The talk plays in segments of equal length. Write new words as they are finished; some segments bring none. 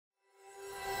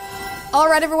All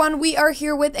right, everyone, we are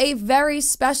here with a very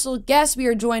special guest. We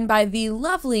are joined by the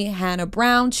lovely Hannah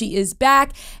Brown. She is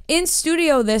back in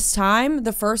studio this time.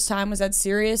 The first time was at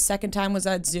Sirius, second time was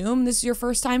at Zoom. This is your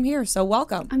first time here, so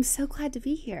welcome. I'm so glad to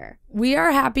be here. We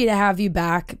are happy to have you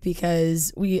back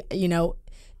because we,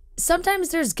 sometimes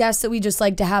there's guests that we just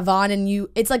like to have on and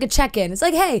it's like a check-in. It's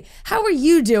like, hey, how are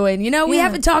you doing? We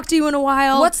haven't talked to you in a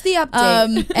while. What's the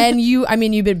update? And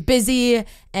you've been busy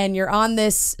and you're on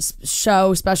this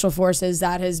show, Special Forces,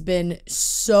 that has been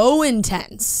so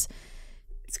intense.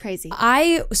 It's crazy.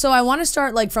 So I want to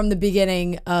start like from the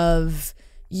beginning of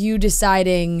you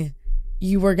deciding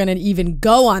you were going to even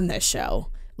go on this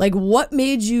show. Like what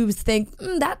made you think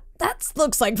that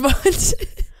looks like fun?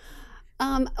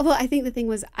 Well, I think the thing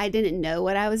was I didn't know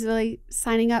what I was really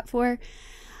signing up for.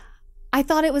 I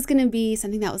thought it was going to be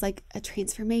something that was like a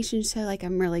transformation show, like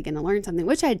I'm really going to learn something,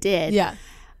 which I did. Yeah.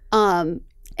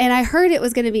 And I heard it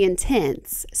was going to be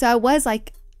intense. So I was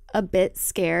like a bit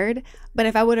scared, but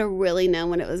if I would have really known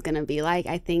what it was going to be like,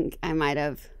 I think I might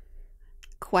have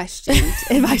questioned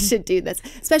if I should do this,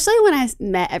 especially when I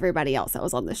met everybody else that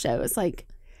was on the show. It's like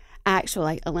actual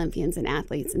like Olympians and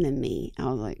athletes and then me. I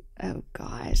was like, oh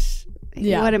gosh,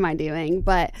 what am I doing?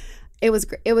 But it was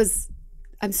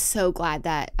I'm so glad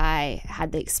that I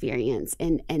had the experience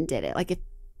and did it. Like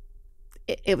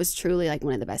it was truly like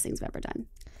one of the best things I've ever done.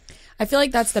 I feel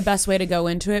like that's the best way to go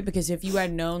into it, because if you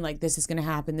had known like this is going to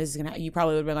happen, you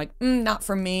probably would have been like, not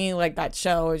for me. Like that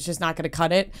show is just not going to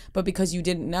cut it. But because you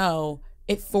didn't know,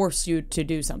 it forced you to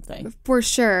do something. For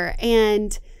sure.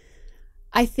 And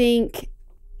I think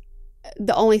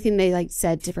the only thing they like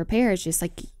said to prepare is just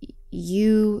like,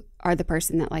 you are the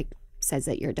person that like says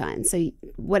that you're done. So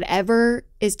whatever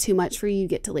is too much for you, you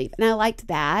get to leave. And I liked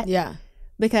that. Yeah.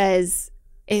 Because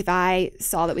if I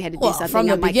saw that we had to do something from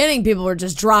the beginning, people were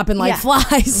just dropping like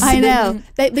flies. I know.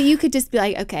 But you could just be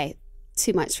like, okay,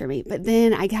 too much for me. But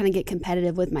then I kind of get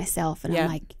competitive with myself and I'm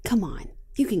like, come on,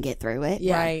 you can get through it.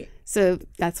 Yeah. Right. So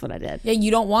that's what I did. Yeah,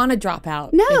 you don't want to drop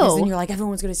out. No. Because then you're like,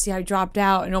 everyone's going to see how you dropped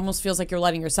out. And it almost feels like you're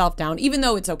letting yourself down, even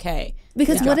though it's okay.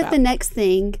 Because what if the next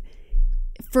thing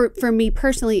for me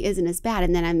personally isn't as bad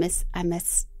and then I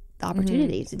miss the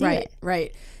opportunity to do it.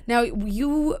 Right. Now,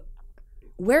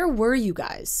 where were you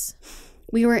guys?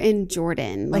 We were in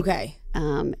Jordan. Okay.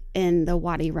 In the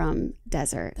Wadi Rum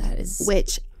desert. That is...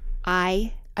 Which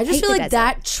I just feel like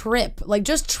that trip, like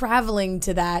just traveling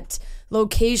to that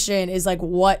location is like,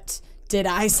 what did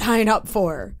I sign up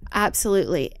for?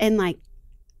 Absolutely. And like,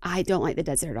 I don't like the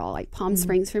desert at all. Like Palm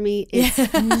Springs for me is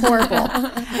horrible.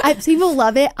 People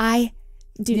love it. I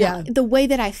do not. The way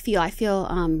that I feel like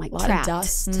a lot trapped. of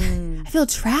dust. I feel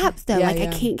trapped though. Yeah, I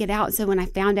can't get out. So when I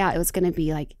found out it was going to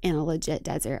be like in a legit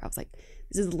desert, I was like,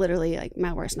 this is literally like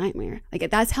my worst nightmare. Like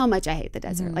that's how much I hate the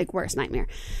desert. Like worst nightmare.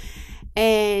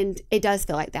 And it does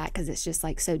feel like that because it's just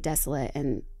like so desolate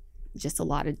and just a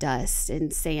lot of dust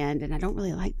and sand. And I don't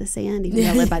really like the sand, even though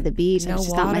I live by the beach. No It's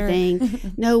just water. not my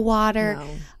thing. No water.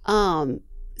 No.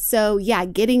 So yeah,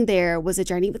 getting there was a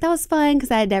journey, but that was fun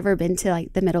because I had never been to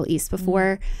like the Middle East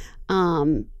before.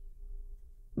 But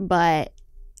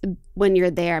when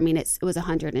you're there, I mean, it was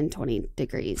 120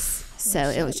 degrees. So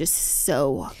it was just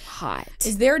so hot.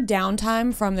 Is there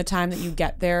downtime from the time that you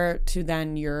get there to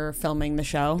then you're filming the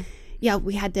show? Yeah,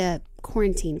 we had to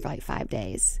quarantine for like 5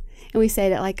 days. And we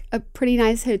stayed at like a pretty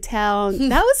nice hotel.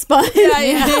 That was fun.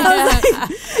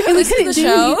 And we couldn't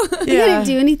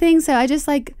do anything. So I just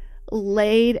like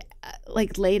laid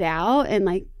out and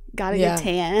like got a good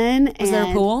tan. Was there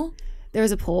a pool? There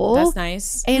was a pool. That's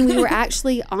nice. And we were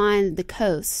actually on the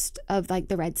coast of like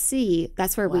the Red Sea.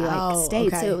 That's where we like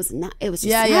stayed. Okay. So it was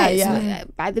just nice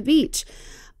by the beach.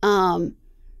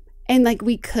 And like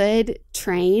we could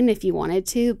train if you wanted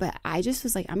to, but I just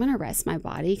was like, I'm going to rest my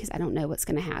body because I don't know what's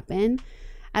going to happen.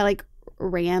 I like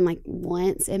ran like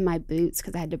once in my boots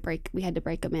because we had to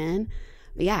break them in.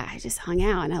 But yeah, I just hung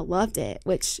out and I loved it,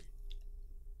 which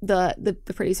the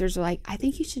producers were like, I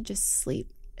think you should just sleep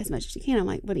as much as you can. I'm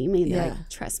like, what do you mean? They're like,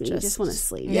 trust me, you just want to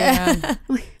sleep. Yeah. I'm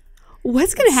like,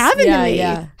 what's going to happen to me?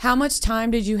 Yeah. How much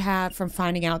time did you have from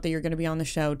finding out that you're going to be on the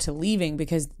show to leaving?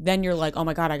 Because then you're like, oh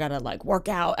my God, I got to like work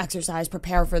out, exercise,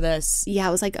 prepare for this. Yeah,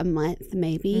 it was like a month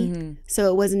maybe.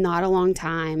 So it was not a long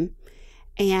time.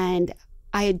 And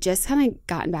I had just kind of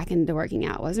gotten back into working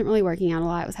out. I wasn't really working out a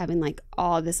lot. I was having like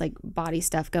all this like body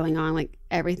stuff going on. Like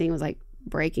everything was like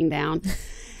breaking down.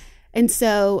 And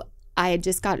so I had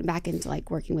just gotten back into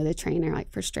like working with a trainer like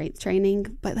for strength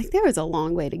training, but like there was a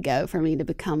long way to go for me to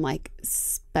become like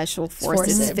special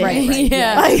forces fit. Right.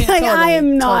 Yeah. Like Totally, I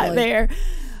am not totally. there.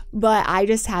 But I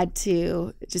just had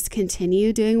to just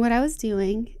continue doing what I was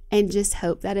doing and just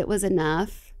hope that it was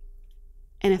enough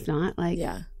And if not, like,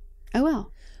 Yeah. oh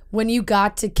well. When you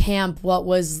got to camp, what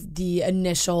was the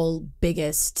initial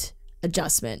biggest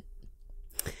adjustment?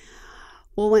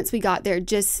 Well, once we got there,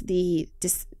 just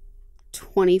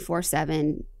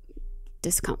 24/7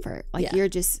 discomfort. Like Yeah. you're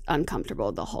just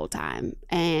uncomfortable the whole time.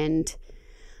 And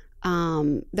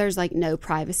there's like no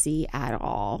privacy at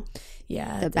all.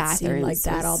 Yeah, The that seemed like bathrooms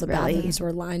that. All was the really- bathrooms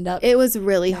were lined up It was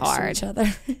really next to hard. each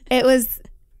other. It was,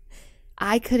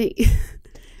 I couldn't,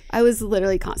 I was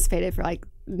literally constipated for like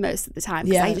most of the time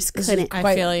because Yeah, I just it's couldn't. I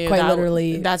Quite- feel you. quite that,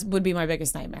 literally that would be my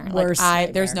biggest nightmare. worst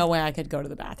There's nightmare. no way I could go to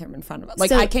the bathroom in front of it. Like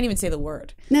So- I can't even say the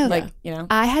word. No. Like Yeah. you know.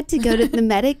 I had to go to the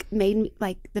medic made me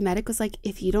like the medic was like,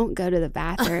 if you don't go to the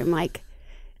bathroom, like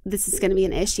this is going to be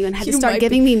an issue, and had to You start might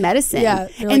giving me medicine. Yeah,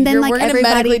 they're and then like we're gonna medically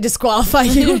everybody disqualify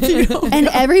you if you don't. and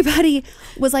everybody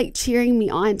was like cheering me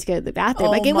on to go to the bathroom.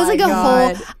 Oh Like it was my like a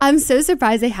God. whole. I'm so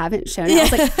surprised they haven't shown it. I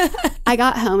was like, I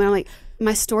got home and I'm like,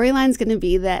 my storyline's going to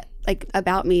be that like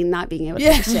about me not being able to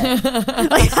take a shit.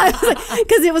 Like I was like,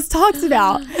 because it was talked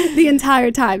about the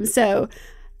entire time. So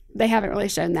they haven't really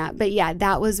shown that, but yeah,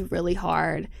 that was really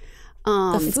hard.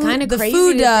 It's kind of the crazy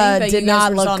food, to think that did you guys not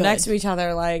were look all good. next to each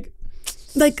other. Like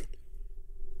Like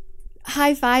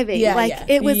high-fiving. Yeah, like yeah.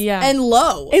 it was Yeah. And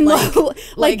low. in like, low, like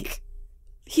like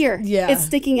here. Yeah. It's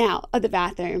sticking out of the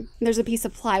bathroom. There's a piece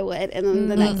of plywood and then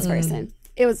the next person.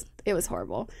 It was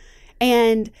horrible.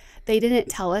 And they didn't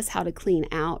tell us how to clean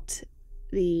out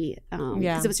the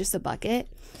because it was just a bucket.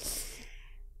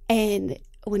 And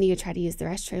when you try to use the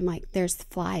restroom, like there's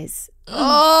flies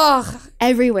oh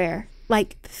everywhere.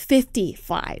 Like 50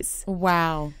 flies.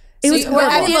 wow. It was you- well,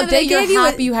 at horrible. the end of the They day, you're gave you a-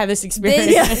 happy you had this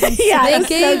experience. Yeah, they it was so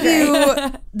gave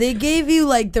great. they gave you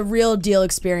like the real deal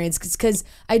experience because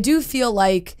I do feel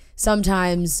like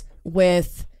sometimes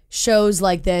with shows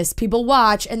like this, people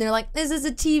watch and they're like, this is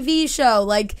a TV show.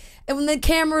 Like, and when the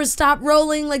cameras stop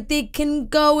rolling, like they can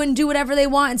go and do whatever they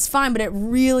want. It's fine, but it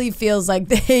really feels like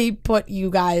they put you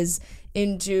guys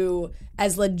into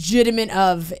as legitimate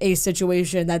of a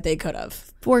situation that they could have.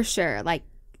 For sure. Like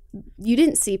you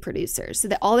didn't see producers. So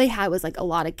that all they had was like a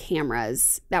lot of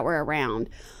cameras that were around.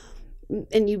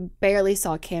 And you barely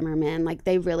saw cameramen. Like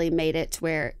they really made it to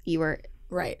where you were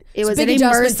Right. It was big an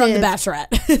adjustment from The immersive-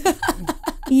 Bachelorette.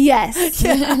 Yes.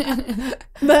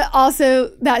 But also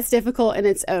that's difficult in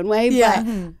its own way. Yeah.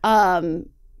 But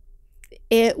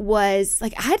it was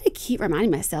like I had to keep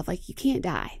reminding myself, like, you can't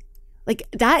die. Like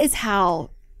that is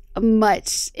how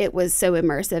much it was so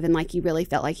immersive and like you really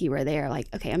felt like you were there. Like,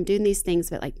 okay, I'm doing these things,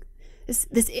 but like this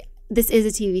is a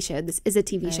TV show. This is a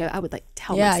TV show. I would like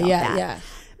tell myself that. Yeah.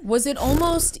 Was it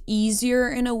almost easier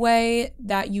in a way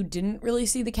that you didn't really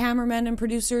see the cameramen and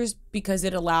producers because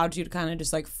it allowed you to kind of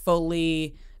just like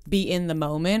fully be in the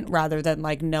moment rather than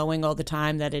like knowing all the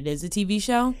time that it is a TV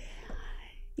show?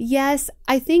 Yes,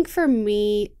 I think for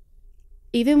me,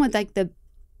 even with like the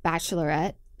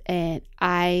Bachelorette, and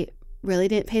I really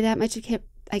didn't pay that much attention.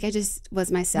 Like I just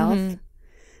was myself.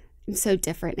 I'm so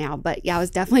different now, but yeah, I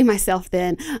was definitely myself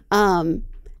then.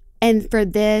 And for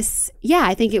this, yeah,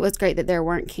 I think it was great that there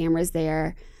weren't cameras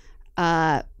there,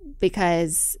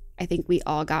 because I think we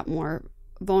all got more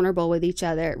vulnerable with each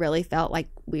other. It really felt like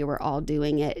we were all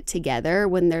doing it together.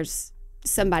 When there's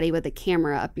somebody with a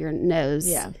camera up your nose,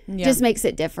 Yeah. just makes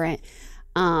it different.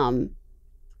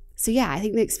 So yeah, I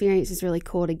think the experience is really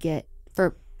cool to get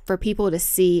for people to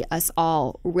see us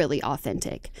all really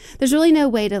authentic. There's really no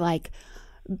way to like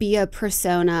be a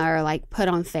persona or like put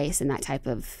on face in that type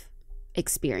of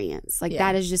experience. Like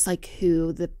that is just like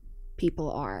who the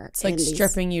people are. It's like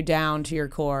stripping you down to your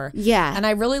core. Yeah. And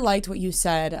I really liked what you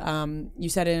said. You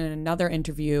said in another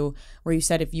interview where you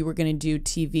said if you were going to do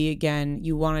TV again,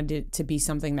 you wanted it to be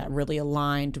something that really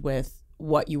aligned with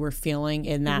what you were feeling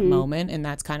in that moment. And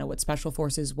that's kind of what Special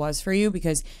Forces was for you,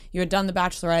 because you had done The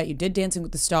Bachelorette, you did Dancing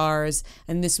with the Stars,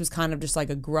 and this was kind of just like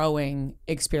a growing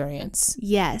experience.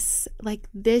 Yes. Like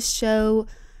this show,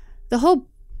 the whole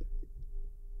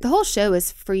show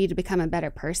is for you to become a better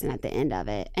person at the end of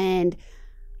it. And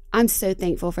I'm so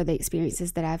thankful for the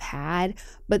experiences that I've had.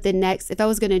 But if I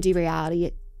was going to do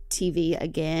reality TV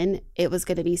again, it was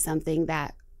going to be something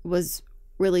that was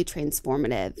really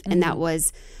transformative and that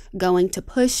was going to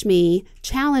push me,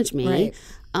 challenge me,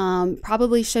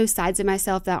 probably show sides of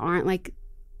myself that aren't like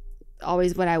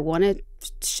always what I want to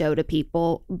show to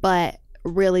people, but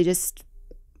really just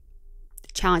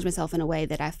challenge myself in a way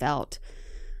that I felt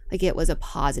like it was a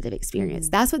positive experience.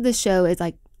 That's what this show is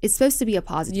like. It's supposed to be a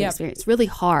positive experience. Really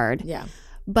hard. Yeah.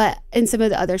 But in some of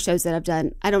the other shows that I've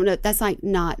done, I don't know. That's like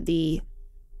not the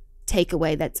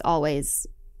takeaway. That's always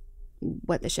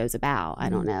what the show's about. I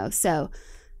don't know. So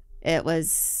it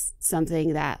was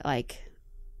something that like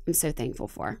am so thankful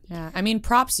for. Yeah, I mean,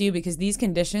 props to you because these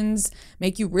conditions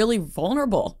make you really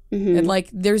vulnerable, and like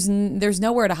there's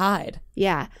nowhere to hide.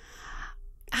 Yeah.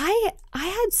 I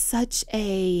had such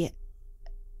a,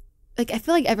 like, I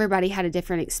feel like everybody had a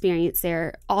different experience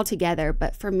there altogether,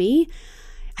 but for me,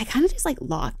 I kind of just like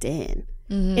locked in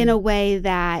a way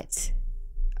that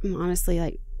I'm honestly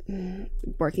like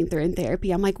working through in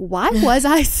therapy. I'm like, why was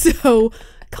I so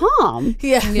calm?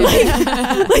 Yeah.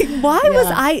 Like, why was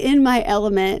I in my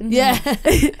element Yeah.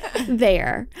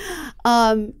 there?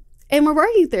 And we're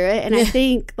working through it. And I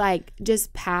think like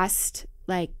just past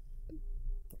like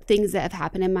things that have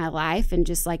happened in my life and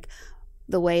just like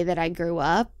the way that I grew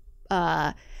up,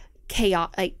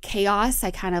 chaos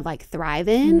I kind of like thrive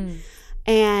in.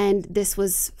 And this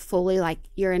was fully like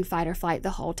you're in fight or flight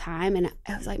the whole time. And it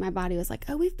was like my body was like,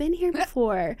 oh, we've been here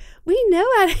before. We know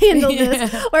how to handle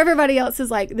this. Or everybody else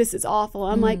is like, this is awful.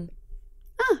 I'm like,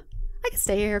 oh, I could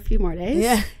stay here a few more days.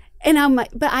 Yeah. And I'm like,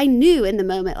 but I knew in the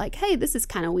moment, like, hey, this is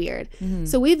kind of weird.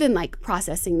 So we've been like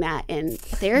processing that in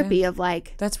therapy of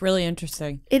like, That's really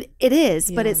interesting. it is,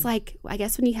 but it's like, I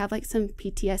guess when you have like some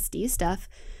PTSD stuff,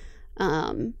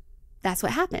 that's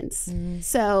what happens.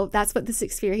 So that's what this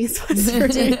experience was for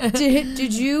me.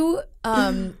 Did you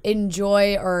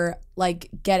enjoy or like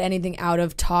get anything out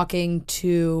of talking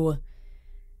to,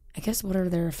 I guess, what are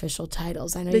their official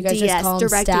titles? I know The you guys just DS, call them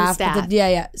directing staff. staff.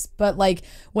 Yeah. But like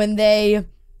when they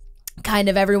kind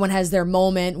of, everyone has their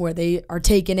moment where they are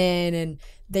taken in and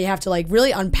they have to like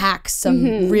really unpack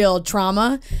some real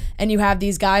trauma. And you have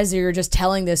these guys that you're just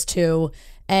telling this to,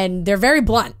 and they're very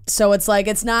blunt. So it's like,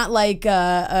 it's not like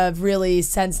a really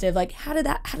sensitive, like, how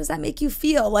does that make you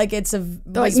feel? Like it's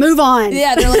Like, move on.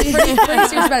 yeah, they're like pretty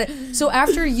serious about it. So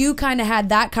after you kind of had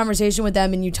that conversation with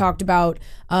them and you talked about,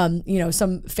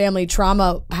 some family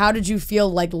trauma, how did you feel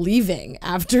like leaving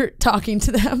after talking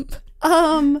to them?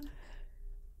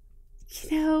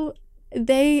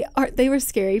 They were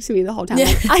scary to me the whole time.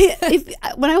 Like,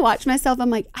 when I watch myself, I'm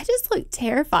like, I just look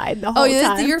terrified the whole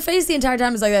time. Your face the entire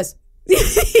time is like this.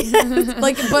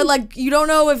 But like you don't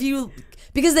know if you,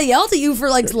 because they yelled at you for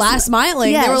like last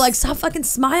smiling. Yes. They were like, stop fucking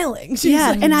smiling. She's Yeah,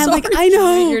 like, and I'm like, sorry. I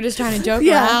know. You're just trying to joke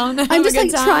Yeah, around. I'm have just a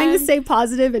like good trying to time. stay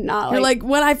positive and not You're like,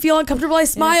 when I feel uncomfortable, I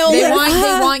smile. They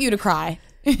want you to cry.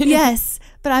 yes,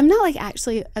 but I'm not like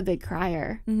actually a big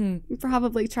crier.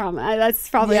 Probably trauma. That's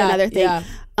probably Yeah, another thing. yeah.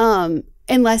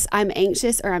 Unless I'm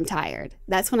anxious or I'm tired,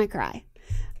 that's when I cry.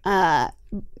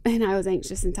 And I was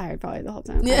anxious and tired probably the whole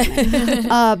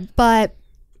time. But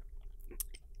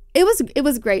it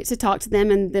was great to talk to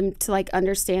them and them to like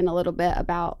understand a little bit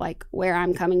about like where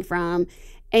I'm coming from,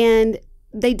 and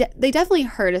they definitely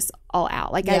heard us all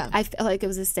out. Like I felt like it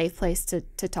was a safe place to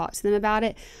talk to them about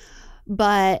it,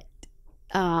 but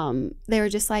they were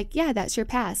just like, yeah, that's your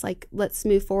past. Like, let's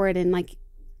move forward. And like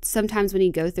sometimes when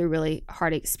you go through really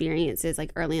hard experiences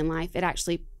like early in life, it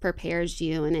actually prepares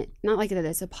you, and it not like that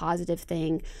it's a positive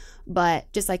thing,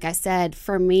 but just like I said,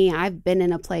 for me, I've been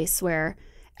in a place where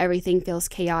everything feels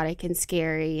chaotic and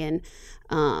scary, and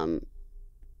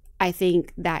I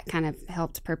think that kind of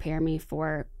helped prepare me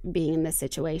for being in this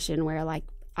situation where like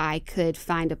I could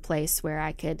find a place where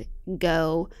I could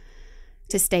go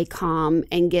to stay calm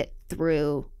and get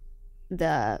through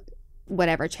the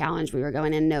whatever challenge we were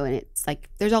going in, knowing it's like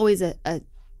there's always a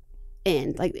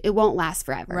end, like it won't last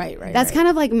forever. Right. That's kind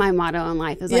of like my motto in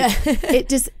life is like it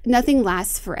just, nothing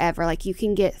lasts forever. Like you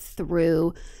can get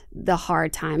through the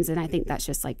hard times, and I think that's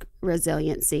just like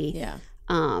resiliency. Yeah.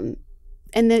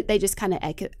 And they just kind of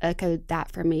echoed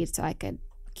that for me, so I could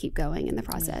keep going in the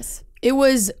process. It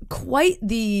was quite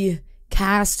the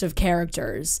cast of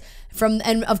characters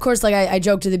and of course, like I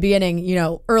joked at the beginning,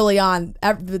 early on,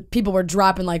 people were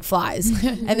dropping like flies,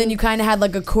 and then you kind of had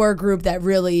like a core group that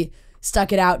really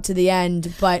stuck it out to the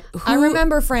end. But I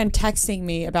remember Fran texting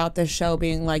me about this show,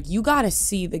 being like, "You got to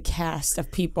see the cast of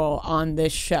people on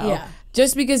this show." Yeah.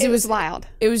 Just because It was wild.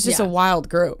 It was just a wild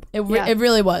group. It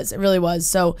really was. It really was.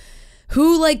 So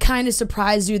who like kind of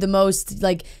surprised you the most?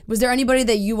 Like, was there anybody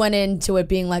that you went into it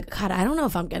being like, God, I don't know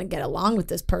if I'm going to get along with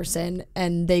this person,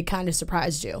 and they kind of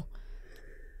surprised you?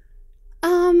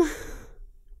 I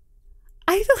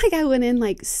feel like I went in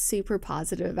like super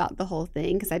positive about the whole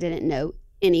thing because I didn't know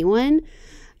anyone.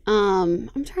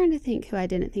 I'm trying to think who I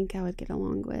didn't think I would get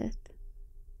along with.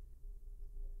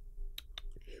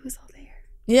 Who was all there?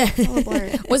 Yeah. All a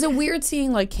blur. Was it weird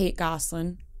seeing like Kate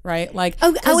Gosselin, right? Like, Oh,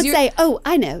 I 'cause would say,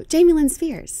 I know, Jamie Lynn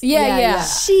Spears. yeah.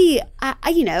 She, I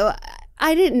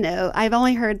didn't know. I've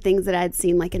only heard things that I'd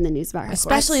seen like in the news about her.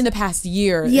 Especially in the past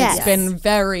year, Yes. it's been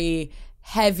very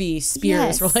heavy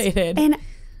Spears related. And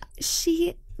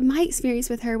my experience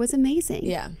with her was amazing.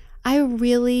 Yeah. I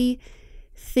really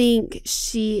think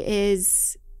she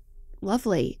is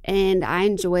lovely, and I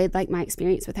enjoyed like my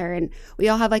experience with her, and we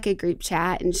all have like a group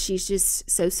chat, and she's just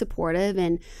so supportive,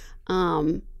 and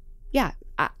yeah,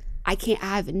 I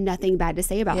have nothing bad to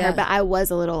say about her, but I was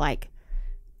a little like,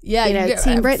 Yeah, you know,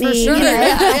 Team Brittany. For sure. You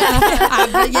know?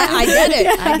 I get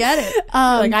it. I get it.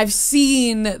 Like I've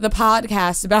seen the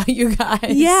podcast about you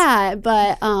guys. Yeah,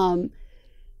 but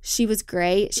she was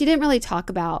great. She didn't really talk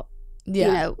about you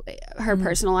know, her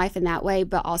personal life in that way,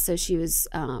 but also she was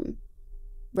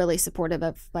really supportive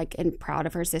of like and proud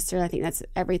of her sister. I think that's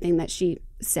everything that she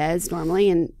says normally,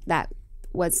 and that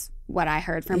was what I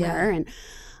heard from her.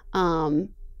 And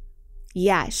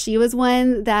yeah, she was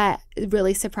one that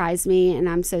really surprised me, and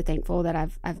I'm so thankful that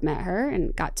I've met her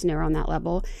and got to know her on that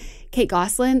level. Kate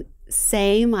Gosselin,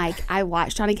 same. Like I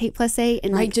watched Johnny Cake Plus 8,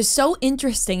 and Right, like, just so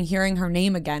interesting hearing her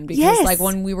name again because Yes. like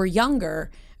when we were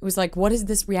younger, it was like, what is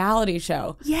this reality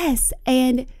show? yes,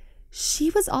 and she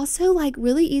was also like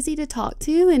really easy to talk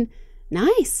to and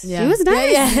nice. Yeah. She was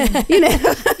nice. Yeah. You know.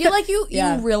 I feel like you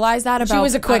realize that about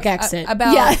was a quick exit.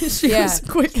 about Yeah. She was a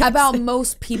quick about exit.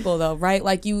 most people though, right?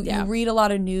 Like you Yeah. read a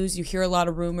lot of news, you hear a lot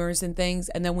of rumors and things,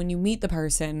 and then when you meet the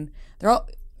person, they're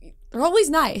always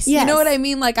nice. You Yes. know what I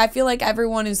mean? Like I feel like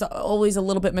everyone is always a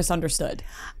little bit misunderstood.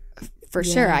 For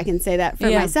sure, I can say that for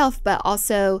Yeah. myself, but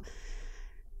also,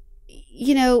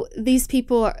 you know, these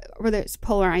people, whether it's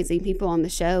polarizing people on the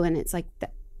show, and it's like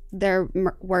their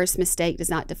worst mistake does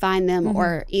not define them,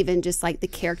 or even just like the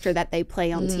character that they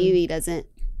play on TV doesn't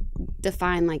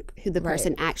define like who the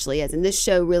person actually is. And this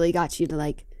show really got you to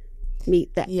like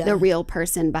meet the real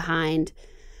person behind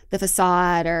the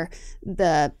facade, or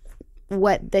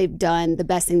what they've done, the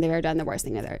best thing they've ever done, the worst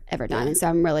thing they've ever done. And so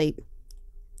I'm really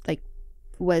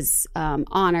was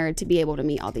honored to be able to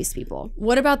meet all these people.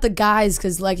 What about the guys?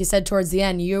 Because like you said towards the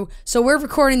end, so we're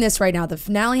recording this right now. The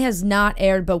finale has not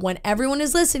aired, but when everyone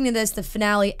is listening to this, the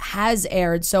finale has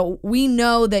aired. So we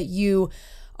know that you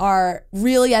are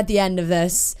really at the end of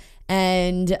this,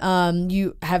 and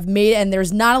you have made it, and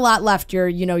there's not a lot left.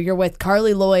 You're with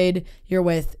Carly Lloyd, you're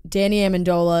with Danny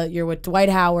Amendola, you're with Dwight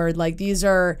Howard. Like these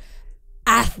are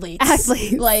athletes.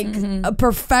 Like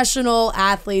professional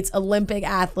athletes, Olympic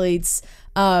athletes.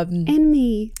 And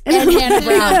me. And Hannah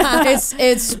Brown.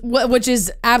 It's which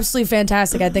is absolutely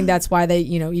fantastic. I think that's why they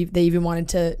even wanted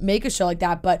to make a show like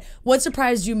that. But what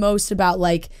surprised you most about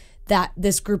like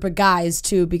this group of guys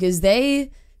too? Because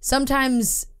they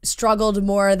sometimes struggled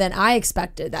more than I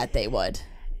expected that they would.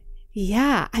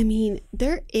 Yeah, I mean,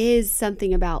 there is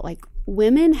something about like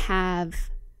women have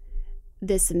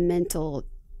this mental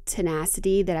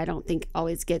tenacity that I don't think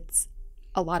always gets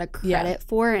a lot of credit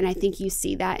for, and I think you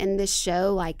see that in this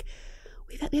show. Like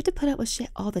we have to put up with shit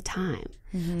all the time.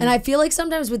 And I feel like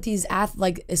sometimes with these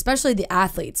especially the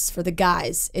athletes, for the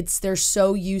guys, they're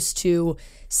so used to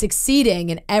succeeding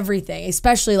in everything,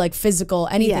 especially like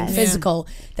anything physical,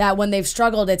 that when they've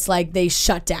struggled, it's like they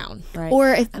shut down. Right.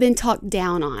 Or if been talked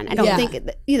down on. I don't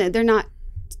think they're not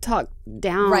talked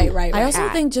down. Right. I also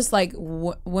think just like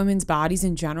women's bodies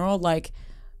in general, like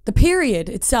the period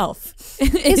itself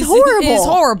is horrible. Is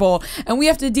horrible, and we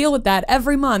have to deal with that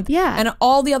every month. Yeah. And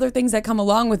all the other things that come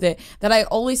along with it. That I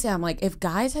always say, I'm like, if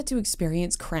guys had to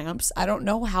experience cramps, I don't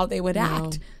know how they would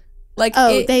act. Like,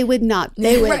 they would not.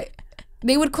 They would. Right.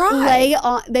 They would cry.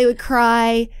 They would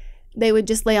cry. They would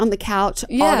just lay on the couch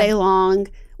all day long,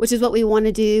 which is what we want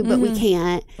to do, but we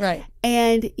can't. Right.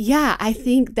 And yeah, I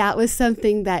think that was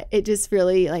something that it just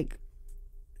really like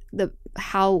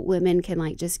how women can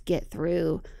like just get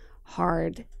through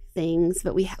hard things,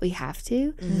 but we have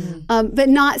to. But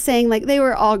not saying like they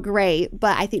were all great,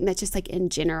 but I think that's just like in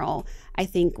general, I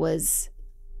think was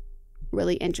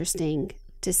really interesting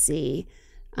to see.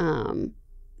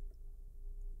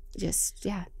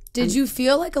 Did you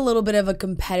feel like a little bit of a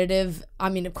competitive, I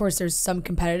mean, of course there's some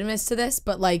competitiveness to this,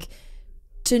 but like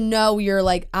to know you're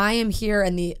like, I am here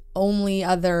and the only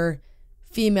other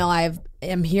female I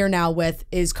am here now with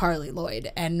is Carly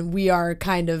Lloyd, and we are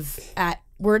kind of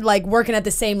we're like working at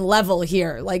the same level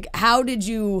here. Like, how did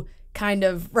you kind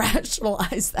of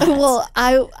rationalize that? Well,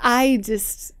 I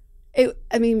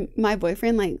mean, my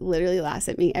boyfriend like literally laughs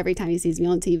at me every time he sees me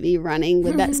on TV running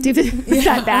with that stupid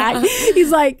that bag.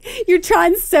 He's like, "You're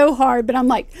trying so hard," but I'm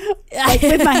like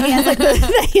with my hands like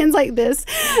the hands like this,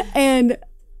 and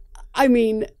I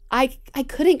mean, I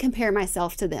couldn't compare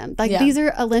myself to them. Like these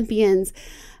are Olympians,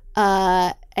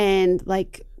 and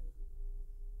like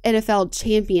NFL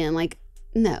champion, like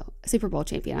no Super Bowl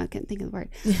champion. I couldn't think of the word.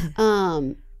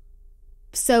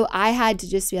 So I had to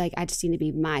just be like, I just need to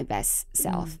be my best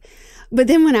self. But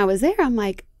then when I was there, I'm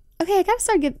like, okay, I got to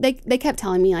start they kept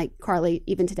telling me, like Carly,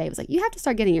 even today, was like, you have to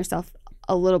start getting yourself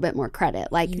a little bit more credit.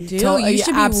 Like, You do. Totally, You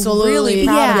should be absolutely. really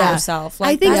proud Yeah. of yourself. Like,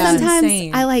 I think that's sometimes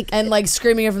insane. I like, and like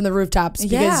screaming it from the rooftops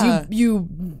because Yeah. you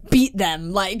beat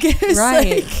them. Like, it's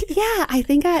Right. like- yeah, I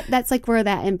think that's like where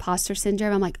that imposter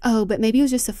syndrome. I'm like, oh, but maybe it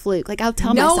was just a fluke. Like, I'll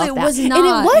tell No, myself it that. was And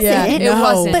not. it wasn't. Yeah, It no.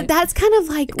 wasn't. But that's kind of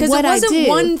like because what it wasn't I do.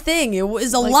 one thing. It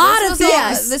was a Like, lot this of was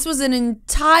things. This was an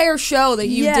entire show that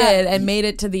you Yeah. did and made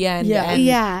it to the end. Yeah. And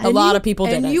Yeah. a And lot you- of people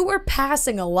did and it. you were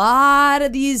passing a lot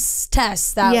of these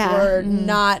tests that Yeah. were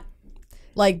not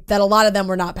like that. A lot of them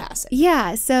were not passing.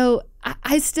 Yeah, so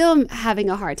I still am having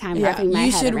a hard time wrapping my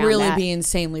You head should around really that. be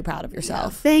insanely proud of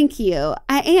yourself. Thank you.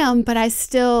 I am, but I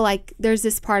still like. There's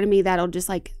this part of me that'll just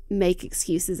like make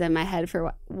excuses in my head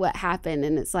for what happened,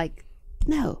 and it's like,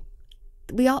 no,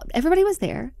 everybody was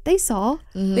there. They saw.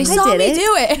 They I saw did me it.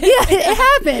 do it. Yeah, it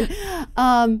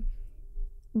happened.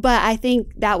 But I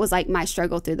think that was like my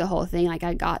struggle through the whole thing. Like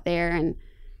I got there, and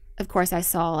of course I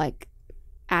saw like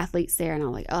athletes there, and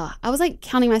I'm like, oh, I was like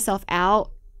counting myself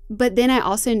out. But then I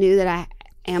also knew that I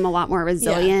am a lot more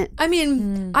resilient. I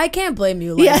mean, I can't blame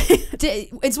you. Like, Yeah.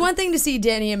 it's one thing to see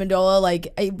Danny Amendola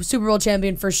like a Super Bowl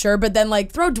champion for sure, but then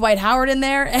like throw Dwight Howard in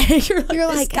there, and you're like, You're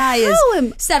this like, guy how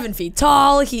am- is 7 feet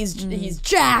tall. He's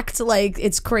jacked. Like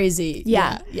it's crazy.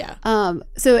 Yeah. Yeah.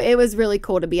 So it was really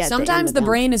cool to be at the end Sometimes with the them,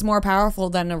 brain is more powerful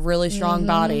than a really strong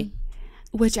body.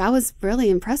 which I was really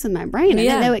impressed with my brain. I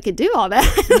Yeah. didn't know it could do all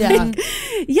that. Yeah.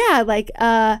 Yeah, like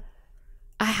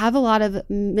I have a lot of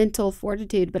mental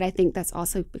fortitude, but I think that's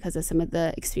also because of some of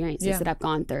the experiences Yeah. that I've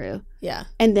gone through, Yeah.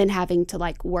 and then having to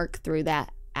like work through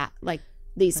that at like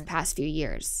these past few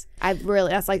years. I've really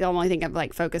that's like the only thing I've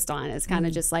like focused on is kind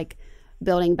of just like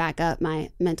building back up my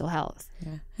mental health.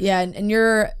 Yeah. And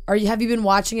have you been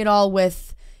watching it all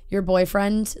with your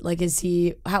boyfriend? Like,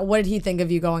 what did he think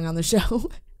of you going on the show?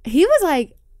 He was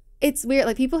like, it's weird.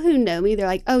 Like people who know me, they're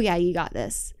like, oh yeah, you got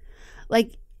this.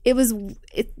 Like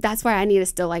that's why I need to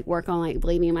still like work on like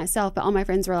believing in myself. But all my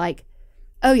friends were like,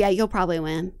 oh yeah, you'll probably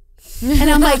win. And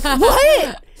I'm like,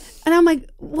 what? And I'm like,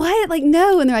 what? Like,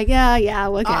 no. And they're like, yeah,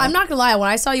 okay. I'm not gonna lie. When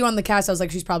I saw you on the cast, I was like,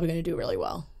 she's probably gonna do really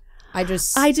well. I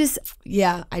just feel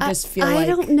I like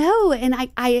don't know. And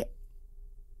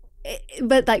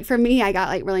but like for me, I got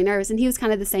like really nervous, and he was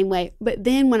kind of the same way. But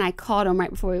then when I called him right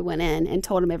before we went in and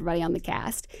told him everybody on the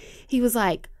cast, he was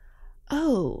like,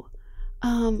 oh,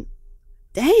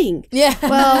 dang. Yeah.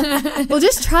 Well,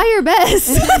 just try your best.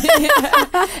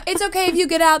 It's okay if you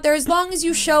get out there as long as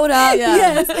you showed up.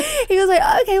 Yes. He was like,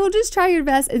 okay, well, just try your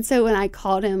best. And so when I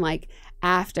called him like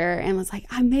after and was like,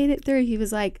 I made it through, he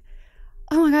was like,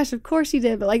 oh my gosh, of course you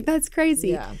did. But like, that's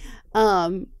crazy. Yeah.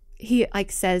 He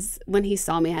like says when he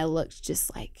saw me, I looked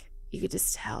just like, you could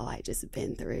just tell I just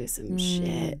been through some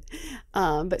shit.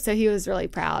 But so he was really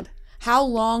proud. How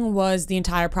long was the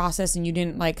entire process and you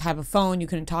didn't like have a phone? You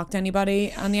couldn't talk to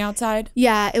anybody on the outside?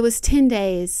 Yeah, it was 10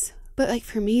 days. But like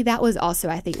for me, that was also,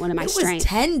 I think, one of my It was strengths.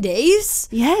 10 days?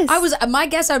 Yes. My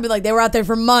guess I would be like, they were out there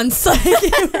for months.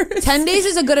 10 days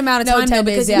is a good amount of No, time 10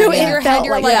 though, days, because yeah, in yeah. your It head felt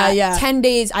you're like like, that. Yeah. 10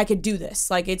 days I could do this.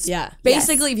 Like it's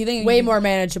basically if you think way more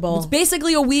manageable.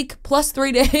 basically a week plus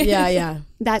 3 days. Yeah.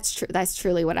 That's true. That's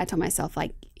truly what I told myself.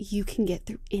 Like, you can get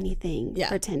through anything Yeah.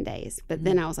 for 10 days. But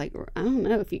then I was like, I don't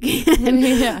know if you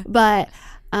can. But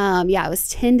it was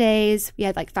 10 days. We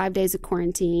had like 5 days of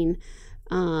quarantine.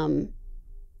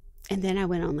 And then I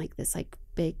went on like this like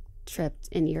big trip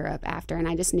in Europe after. And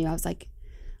I just knew, I was like,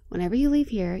 whenever you leave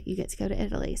here, you get to go to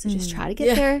Italy. So just try to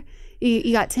get there.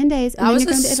 You got 10 days. And That then was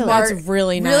you're a going to Italy. smart- That's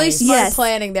really nice. Really smart Yes.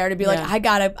 planning there to be like,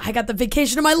 Yeah. I got the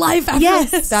vacation of my life after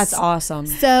Yes. this. That's awesome.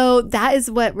 So that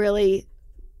is what really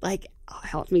like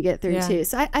helped me get through Yeah. too.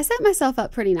 So I set myself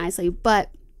up pretty nicely,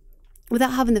 but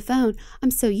without having the phone, I'm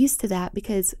so used to that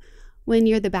because when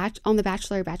you're on the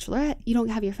Bachelor or Bachelorette, you don't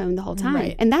have your phone the whole time.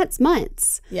 Right. And that's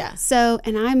months. Yeah. So,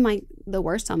 and I'm like the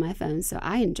worst on my phone. So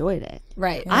I enjoyed it.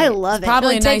 Right. I love it.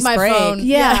 Probably a Like, take nice my break. phone.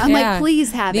 Yeah. I'm Yeah. like,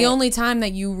 please have The it. only time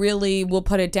that you really will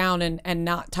put it down and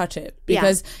not touch it Yeah.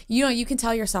 because you can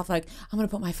tell yourself like I'm gonna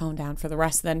put my phone down for the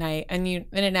rest of the night and you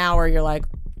in an hour you're like,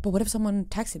 but what if someone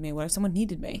texted me? What if someone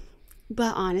needed me?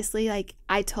 But honestly, like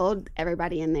I told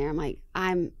everybody in there, I'm like,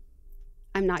 I'm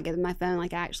not giving my phone.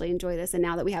 Like I actually enjoy this. And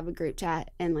now that we have a group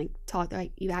chat and like talk, they're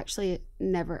like, you actually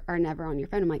are never on your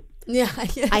phone. I'm like, Yeah.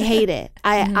 I hate it.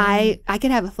 I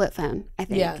could have a flip phone, I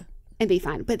think. Yeah. And be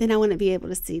fine. But then I wouldn't be able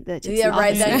to see the chips Yeah, and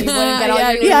right. officers. Then you wouldn't get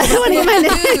all your Yeah, I wouldn't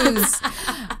get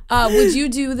my news. Would you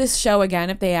do this show again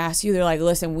if they asked you? They're like,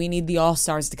 listen, we need the All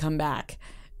Stars to come back.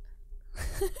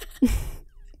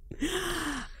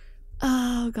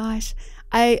 Oh gosh.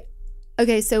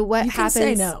 Okay, so what You can happens?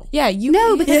 say no. Yeah, you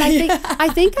No, because I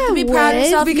think I be would. proud of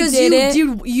yourself. Because You did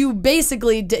it. you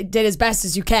basically did as best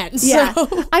as you can. Yeah,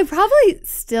 So. I probably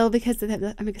still, because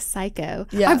I'm like a psycho.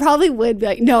 Yeah. I probably would be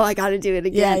like, no, I got to do it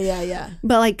Yeah, again. yeah.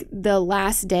 But like the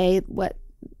last day,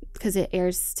 because it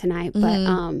airs tonight,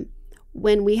 but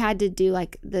when we had to do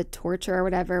like the torture or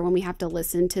whatever, when we have to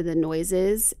listen to the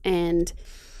noises and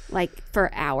like for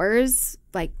hours,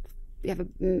 like you have a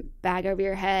bag over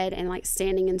your head and like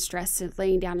standing in stress,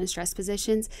 laying down in stress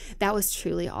positions, that was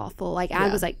truly awful. Like I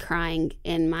was like crying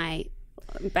in my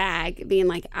bag, being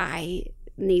like, I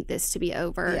need this to be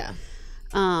over. Yeah.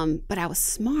 But I was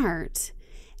smart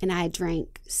and I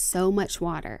drank so much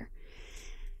water.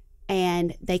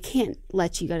 And they can't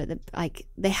let you go to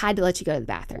they had to let you go to the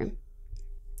bathroom.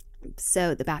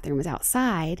 So the bathroom was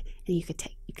outside and you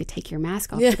could take your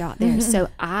mask off to go out there. So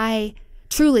I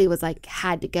truly was like,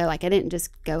 had to go. Like I didn't just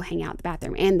go hang out in the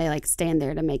bathroom, and they like stand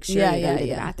there to make sure you go to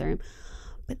the bathroom.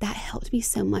 But that helped me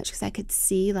so much because I could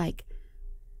see like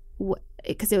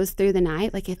because it was through the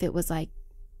night. Like if it was like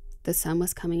the sun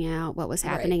was coming out, what was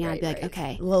happening, I'd be like,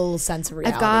 okay, A little sense of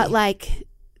reality. I've got like,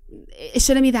 it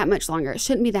shouldn't be that much longer. It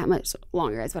shouldn't be that much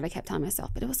longer is what I kept telling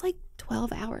myself. But it was like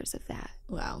 12 hours of that.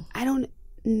 Wow. I don't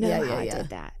know how I did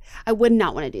that. I would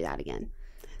not want to do that again.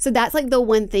 So that's like the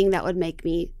one thing that would make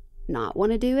me not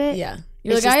want to do it. Yeah.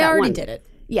 You're It's like, just I that already one- did it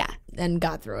Yeah. and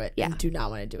got through it. Yeah. And do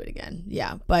not want to do it again.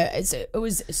 Yeah. But it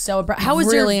was so impressive. How was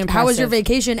Really how was your impressive.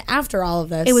 vacation after all of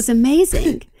this? It was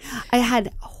amazing. I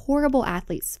had horrible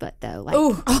athlete's foot though. Like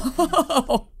Ooh.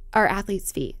 our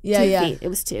athlete's feet. Yeah, 2 yeah. feet. It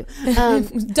was 2.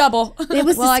 double. It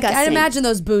was Well, disgusting. I'd imagine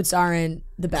those boots aren't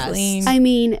the best. Clean. I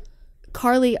mean,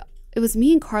 Carly, it was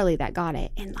me and Carly that got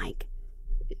it, and like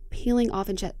peeling off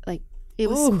and like it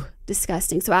was Ooh.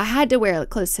 disgusting. So I had to wear like,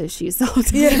 closed-toe shoes the whole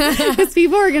time because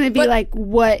people are going to be like,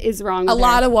 "What is wrong?" A with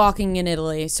lot her? of walking in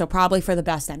Italy, so probably for the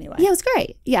best anyway. Yeah, it was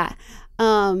great. Yeah,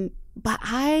 but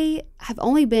I have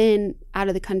only been out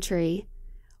of the country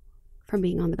from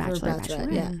being on The Bachelor. Bachelorette,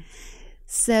 Bachelorette. yeah.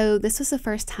 So this was the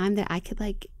first time that I could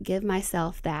like give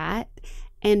myself that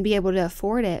and be able to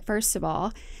afford it, first of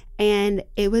all. And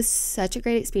it was such a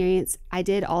great experience. I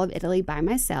did all of Italy by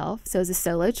myself. So it was a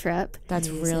solo trip. That's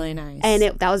really nice. And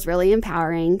that was really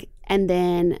empowering. And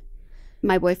then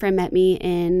my boyfriend met me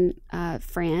in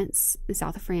France, the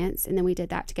south of France. And then we did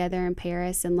that together in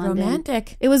Paris and London.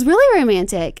 romantic. It was really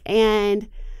romantic. And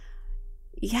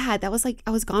yeah, that was like,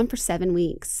 I was gone for 7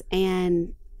 weeks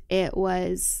and it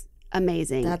was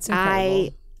amazing. That's incredible.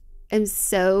 I am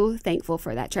so thankful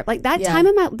for that trip. Like that Yeah. time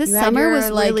of this You had summer your, was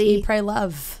like, really, Eat, Pray,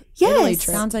 Love. Yes. Italy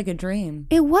trip. Sounds like a dream.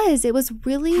 it was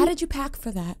really, How did you pack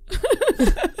for that?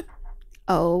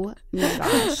 oh my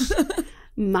gosh.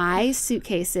 My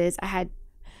suitcases, I had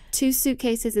 2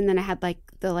 suitcases and then I had like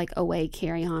the like away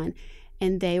carry-on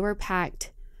and they were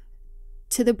packed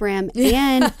to the brim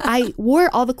and I wore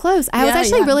all the clothes. I was Yeah,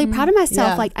 actually yeah. really proud of myself.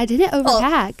 Yeah. Like I didn't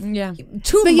overpack. Yeah.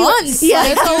 2 But you- months. yeah.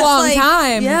 Like, It's a long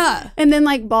time. Yeah. And then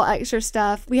like bought extra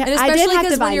stuff. And I did especially have to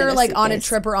because buy when you're another like on a suitcase.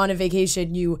 trip or on a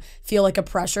vacation, you feel like a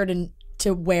pressure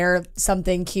to wear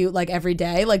something cute like every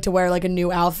day, like to wear like a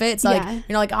new outfit. It's like Yeah.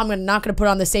 you're like, I'm not gonna put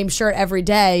on the same shirt every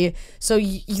day. So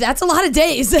that's a lot of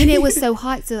days. And it was so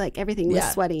hot, so like everything was Yeah.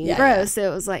 sweaty and Yeah, gross. yeah.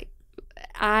 So it was like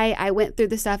I went through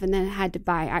the stuff and then had to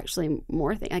buy actually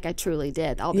more things. Like I truly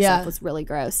did. All the Yeah. stuff was really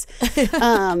gross.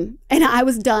 And I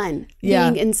was done Yeah.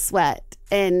 being in sweat.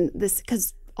 And this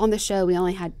because on the show we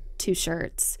only had 2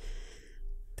 shirts,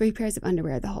 3 pairs of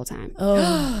underwear the whole time.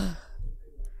 Oh.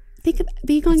 Think of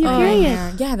being on your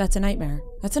period. Yeah, that's a nightmare.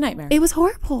 That's a nightmare. It was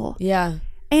horrible. Yeah.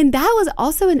 And that was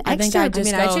also an I think extra. I I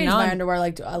just mean, I go change numb. my underwear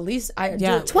like at least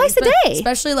Twice a day.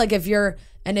 Especially like if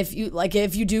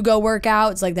you do go work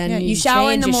out, it's like then Yeah, you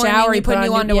shower in the change, morning, shower, you put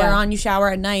new underwear yeah. on. You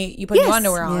shower at night, you put new Yes.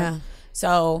 underwear on. Yeah.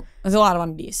 So there's a lot of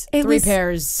undies. It 3 was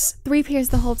pairs. 3 pairs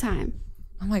the whole time.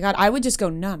 Oh my God, I would just go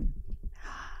numb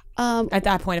at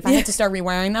that point. If I had to start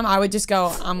re-wearing them, I would just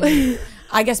go,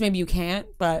 I guess maybe you can't,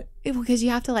 but, Because you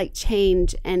have to like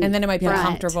change and and then it might be front.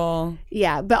 uncomfortable.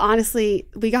 Yeah, but honestly,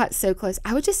 we got so close.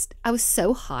 I was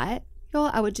so hot, y'all.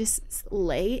 I would just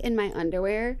lay in my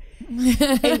underwear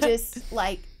and just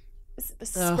like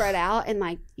spread out and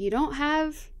like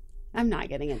I'm not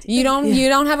getting into You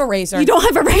don't have a razor. You don't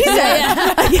have a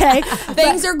razor. Okay.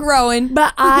 Things are growing.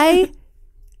 But I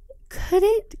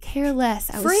couldn't care less.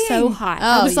 I was so hot.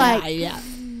 I was like, yeah.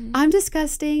 I'm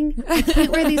disgusting. I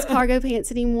can't wear these cargo pants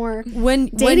anymore. When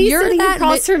Danny's you're sitting that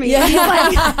across from me. yeah.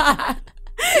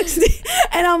 And, he's like,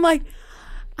 and I'm like,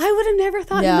 I would have never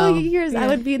thought in No. a million years I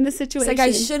would be in this It's situation. like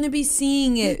I shouldn't be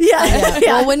seeing it. Yeah.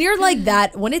 Well, when you're like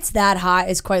that, when it's that hot,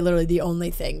 it's quite literally the only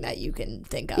thing that you can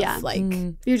think of. Yeah. Like,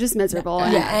 You're just miserable.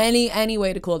 Yeah, any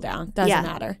way to cool down doesn't Yeah.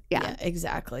 matter. Yeah.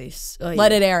 exactly. So,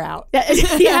 Let it air out.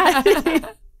 Yeah.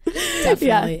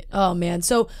 definitely. Oh man.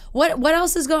 So what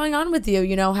else is going on with you?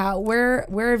 You know,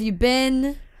 where have you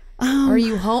been? Are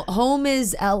you home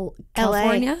is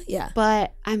California? Yeah.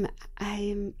 But I'm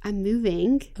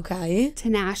moving Okay. to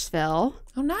Nashville,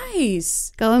 Oh,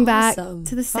 nice. going back Awesome.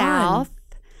 to the Fun. South.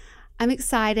 I'm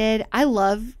excited. I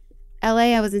love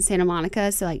LA. I was in Santa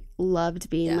Monica, so like loved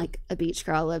being like a beach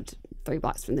girl. I lived 3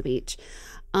 blocks from the beach.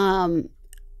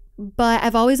 But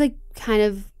I've always like kind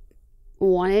of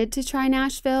wanted to try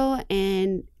Nashville,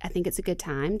 and I think it's a good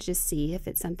time to just see if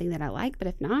it's something that I like. But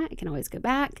if not, I can always go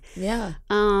back. Yeah.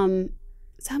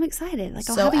 So I'm excited. Like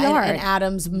I'll So have a yard. and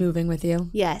Adam's moving with you.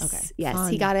 Yes. Okay, Yes.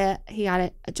 fun. He got a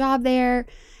job there,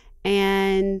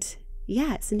 and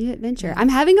yeah, it's a new adventure. I'm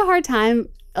having a hard time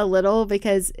a little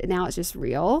because now it's just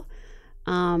real.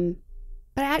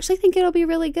 But I actually think it'll be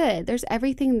really good. There's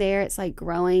everything there. It's like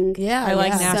growing. Yeah. I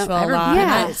like yeah. Nashville a Every- lot.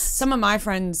 Yeah. And some of my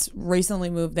friends recently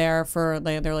moved there for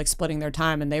they're like splitting their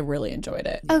time, and they really enjoyed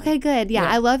it. Okay, good. Yeah,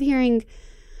 I love hearing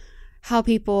how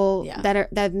people Yeah. that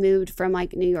have moved from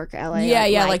like New York or LA.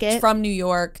 Yeah, like it. from New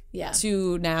York Yeah.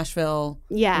 to Nashville.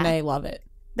 Yeah. and they love it.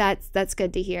 That's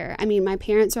good to hear. I mean, my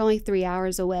parents are only 3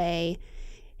 hours away.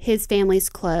 His family's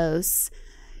close,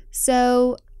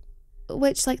 so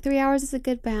which like 3 hours is a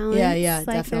good balance. Yeah, like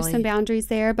definitely. there's some boundaries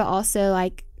there, but also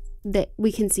like that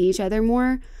we can see each other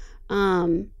more.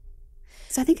 So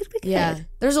I think it'd be good. Yeah.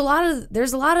 There's a lot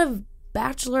of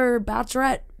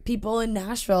bachelorette people in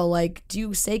Nashville. Like, do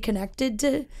you stay connected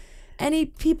to any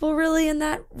people really in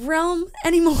that realm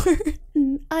anymore?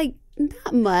 Like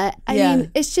not much. I Yeah.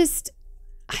 mean, it's just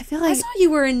I feel I like saw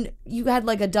you had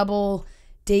like a double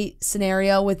date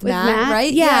scenario with, with Matt,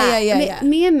 right? Yeah, Yeah.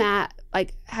 Me and Matt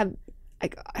like have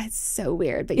like it's so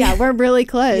weird, but yeah, we're really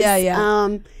close.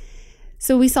 Yeah.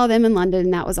 So we saw them in London,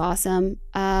 and that was awesome.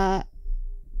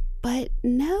 But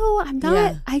no, I'm not.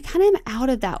 Yeah. I kind of am out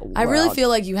of that world. I really feel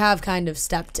like you have kind of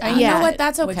stepped out. You Yeah. know what?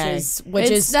 That's Which okay.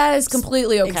 is that is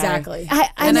completely okay. exactly. And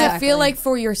I Exactly. feel like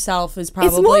for yourself is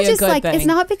probably it's more a just good like thing. it's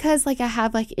not because like I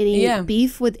have like any Yeah.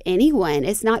 beef with anyone.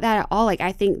 It's not that at all. Like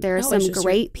I think there are No, some it's just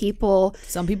great people.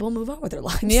 Some people move on with their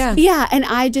lives. Yeah. Yeah, and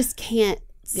I just can't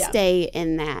Yeah. stay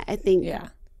in that. I think Yeah.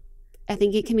 I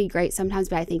think it can be great sometimes,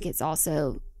 but I think it's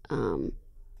also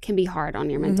can be hard on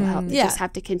your mental health. You Yeah. just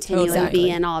have to continually Exactly. be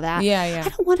in all that. Yeah, I yeah.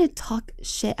 don't want to talk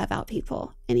shit about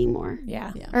people anymore.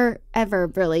 Yeah. Or ever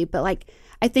really, but like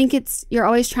I think you're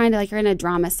always trying to like you're in a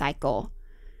drama cycle.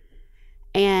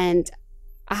 And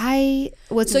I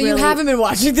was So you really, haven't been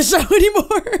watching the show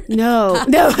anymore. no.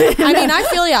 I mean, I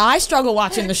feel I struggle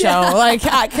watching the show, like,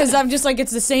 because I'm just like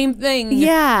it's the same thing,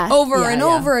 Yeah. over Yeah, and yeah.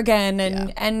 over again,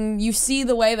 and you see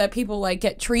the way that people like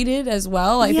get treated as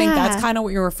well. I think that's Yeah. kind of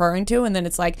what you're referring to, and then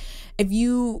it's like if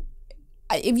you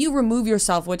remove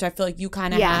yourself, which I feel like you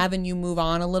kind of Yeah. have, and you move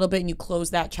on a little bit and you close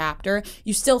that chapter,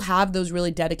 you still have those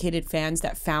really dedicated fans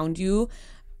that found you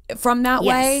from that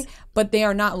way, Yes. but they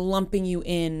are not lumping you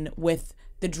in with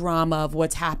the drama of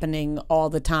what's happening all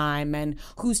the time and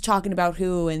who's talking about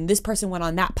who, and this person went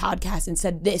on that podcast and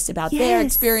said this about their Yes.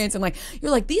 experience, and like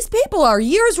you're like, these people are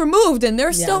years removed and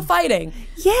they're still fighting.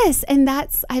 Yes, and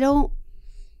that's I don't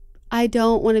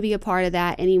want to be a part of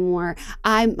that anymore.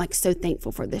 I'm like so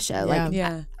thankful for the show. Like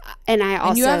Yeah. and I also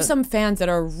And you have some fans that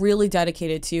are really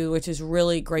dedicated to you, which is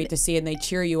really great to see, and they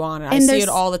cheer you on. And I And see there's- it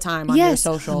all the time on your yes,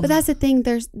 social. But that's the thing.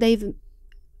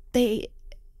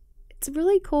 It's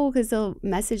really cool because they'll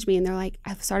message me and they're like,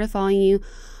 I've started following you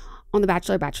on The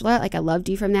Bachelor, Bachelorette. Like I loved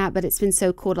you from that, but it's been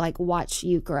so cool to like watch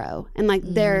you grow. And like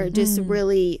they're just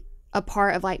really a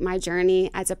part of like my journey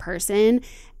as a person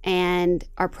and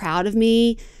are proud of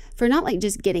me for not like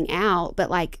just getting out,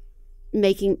 but like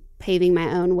paving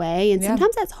my own way. And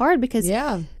sometimes that's hard because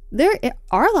Yeah. there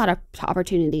are a lot of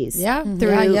opportunities Yeah.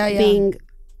 through Yeah. being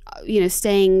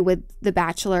staying with The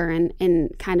Bachelor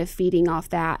and kind of feeding off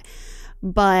that.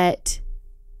 But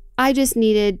I just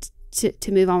needed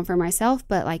to move on for myself,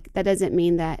 but like that doesn't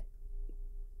mean that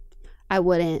I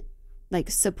wouldn't like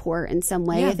support in some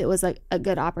way if it was like a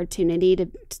good opportunity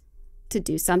to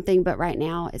do something. But right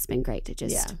now it's been great to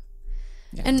just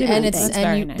And Do my and it's thing. That's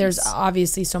very and you, there's nice.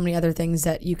 obviously so many other things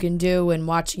that you can do, and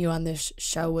watching you on this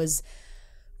show was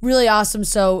really awesome.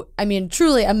 So I mean,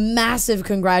 truly a massive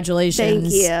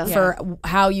congratulations Thank you. for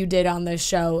how you did on this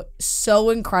show. So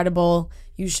incredible.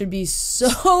 You should be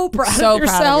so proud so of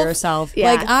yourself. proud of yourself.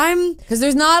 Yeah. Like I'm Because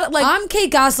there's not like Kate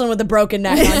Goslin with a broken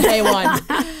neck on day one.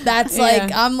 That's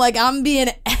I'm being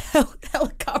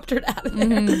helicoptered out of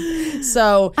there.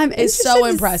 So I'm it's so interested to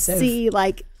impressive. see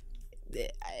like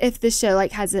if the show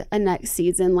like has a next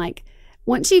season, like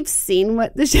once you've seen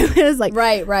what the show is, like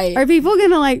Right. are people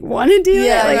gonna like want to do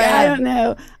Yeah, it? Like yeah. I don't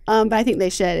know, but I think they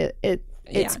should.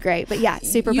 It's great, but yeah,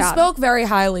 super You proud. spoke very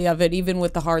highly of it, even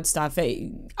with the hard stuff.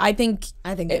 I think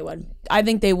they would. I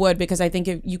think they would, because I think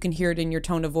you can hear it in your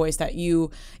tone of voice that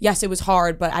yes, it was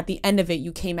hard, but at the end of it,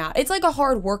 you came out. It's like a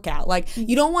hard workout. Like,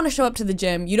 you don't want to show up to the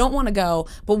gym, you don't want to go,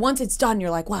 but once it's done,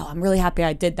 you're like, wow, I'm really happy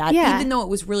I did that, Yeah. even though it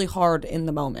was really hard in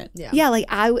the moment. Yeah, like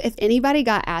if anybody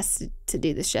got asked to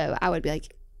do the show, I would be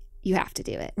like, you have to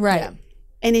do it. Right. Yeah.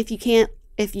 And if you can't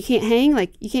hang,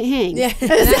 like you can't hang. Yeah.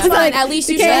 That's fine. At least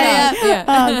you should can't have.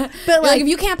 Yeah. But Like, like if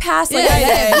you can't pass, like,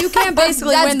 You can't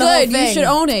basically that's win the whole good. You thing. should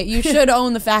own it. You should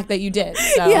own the fact that you did.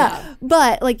 So. yeah,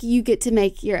 but like you get to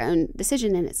make your own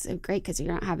decision, and it's so great because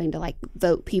you're not having to like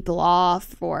vote people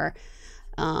off or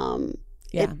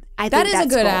Yeah. I That think is a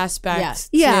that's good cool. aspect Yes.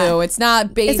 too. Yeah. It's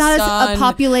not based It's not on a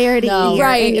popularity No. or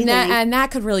right, anything. and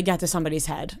that could really get to somebody's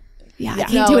head. Yeah, Yeah. I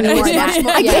can't No, do any it more was of that. much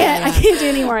more- I yeah, can't. yeah. I can't do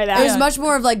any more of that. It was much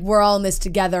more of like we're all in this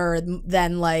together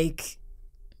than like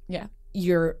Yeah.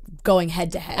 you're going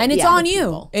head to head. And it's Yeah. on with you.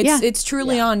 people. It's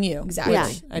truly on you. Exactly. Yeah.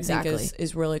 Which I Exactly. think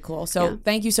is really cool. So Yeah.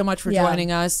 thank you so much for Yeah.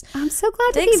 joining us. I'm so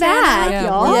glad Thanks, to be back, Hannah.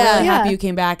 y'all. We're Yeah. really happy you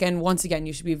came back. And once again,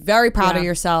 you should be very proud of Yeah.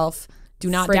 yourself. Do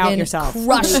not doubt Friggin' yourself.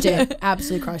 Crushed it.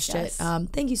 Absolutely crushed Yes. it.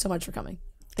 Thank you so much for coming.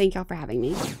 Thank y'all for having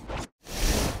me.